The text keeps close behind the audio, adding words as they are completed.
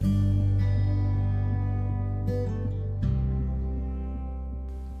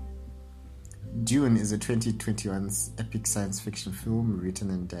Dune is a 2021 epic science fiction film written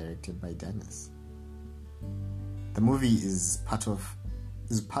and directed by Denis. The movie is part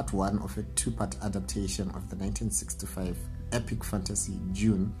one of a two-part adaptation of the 1965 epic fantasy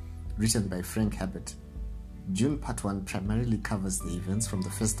Dune, written by Frank Herbert. Dune Part 1 primarily covers the events from the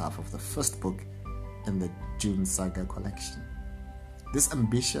first half of the first book in the Dune Saga collection. This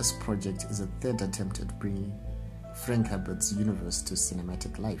ambitious project is a third attempt at bringing Frank Herbert's universe to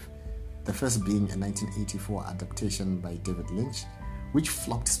cinematic life, the first being a 1984 adaptation by David Lynch, which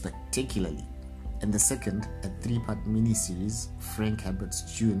flopped spectacularly, and the second, a three-part miniseries, Frank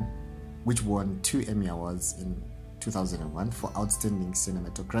Herbert's Dune, which won 2 Emmy Awards in 2001 for Outstanding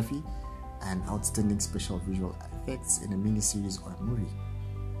Cinematography and Outstanding Special Visual Effects in a miniseries or a movie.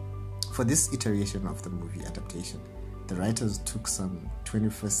 For this iteration of the movie adaptation, the writers took some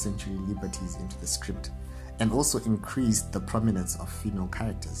 21st century liberties into the script and also increased the prominence of female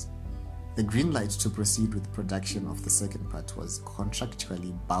characters. The green light to proceed with production of the second part was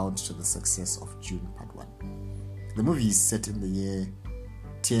contractually bound to the success of Dune Part 1. The movie is set in the year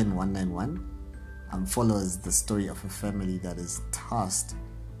 10191 and follows the story of a family that is tasked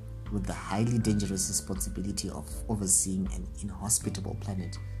with the highly dangerous responsibility of overseeing an inhospitable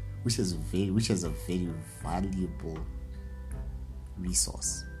planet, which is a very valuable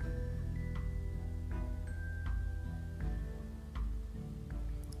resource.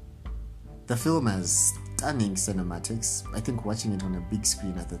 The film has stunning cinematics. I think watching it on a big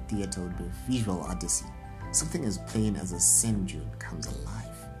screen at the theater would be a visual odyssey. Something as plain as a sand dune comes alive.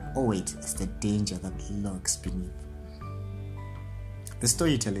 Oh wait, it's the danger that lurks beneath. The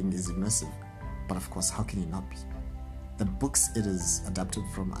storytelling is immersive, but of course, how can it not be? The books it is adapted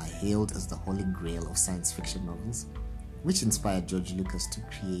from are hailed as the holy grail of science fiction novels, which inspired George Lucas to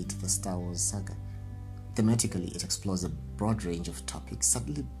create the Star Wars saga. Thematically, it explores a broad range of topics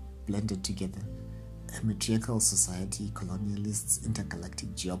subtly blended together: a matriarchal society, colonialists, intergalactic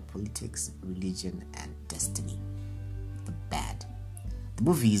geopolitics, religion, and destiny. The bad. The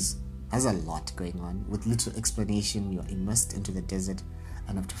movie has a lot going on. With little explanation, you're immersed into the desert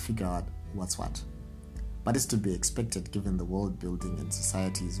and have to figure out what's what. But it's to be expected given the world building and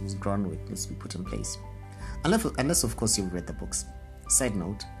societies whose groundwork must be put in place. Unless of course you've read the books. Side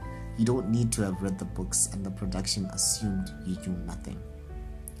note, you don't need to have read the books, and the production assumed you knew nothing.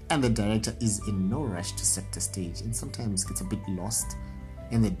 And the director is in no rush to set the stage, and sometimes gets a bit lost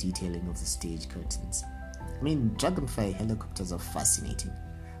in the detailing of the stage curtains. I mean, dragonfly helicopters are fascinating,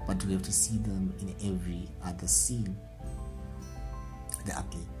 but we have to see them in every other scene. They're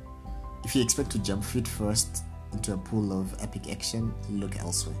ugly. If you expect to jump feet first into a pool of epic action, look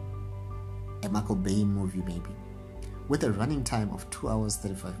elsewhere. A Michael Bay movie maybe. With a running time of 2 hours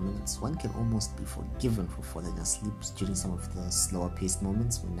 35 minutes, one can almost be forgiven for falling asleep during some of the slower paced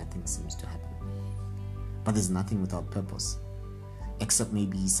moments when nothing seems to happen. But there's nothing without purpose, except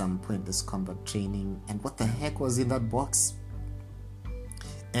maybe some pointless combat training and what the heck was in that box?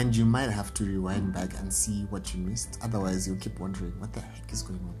 And you might have to rewind back and see what you missed, otherwise you'll keep wondering what the heck is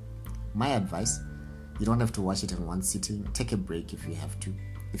going on. My advice, you don't have to watch it in one sitting. Take a break if you have to.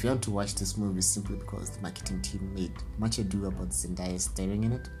 If you want to watch this movie simply because the marketing team made much ado about Zendaya staring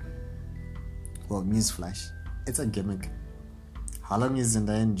in it, well, newsflash, it's a gimmick. How long is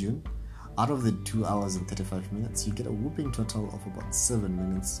Zendaya in Dune? Out of the 2 hours and 35 minutes, you get a whooping total of about 7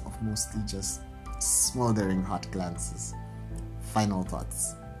 minutes of mostly just smoldering hot glances. Final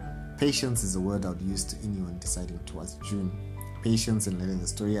thoughts. Patience is a word I would use to anyone deciding to watch Dune. Patience in letting the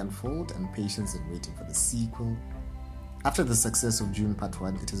story unfold, and patience in waiting for the sequel. After the success of Dune Part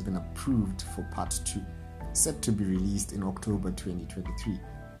 1, it has been approved for Part 2, set to be released in October 2023.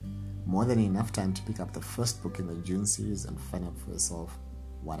 More than enough time to pick up the first book in the Dune series and find out for yourself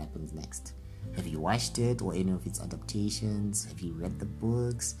what happens next. Have you watched it or any of its adaptations? Have you read the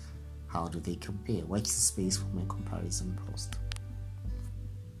books? How do they compare? Watch the space for my comparison post.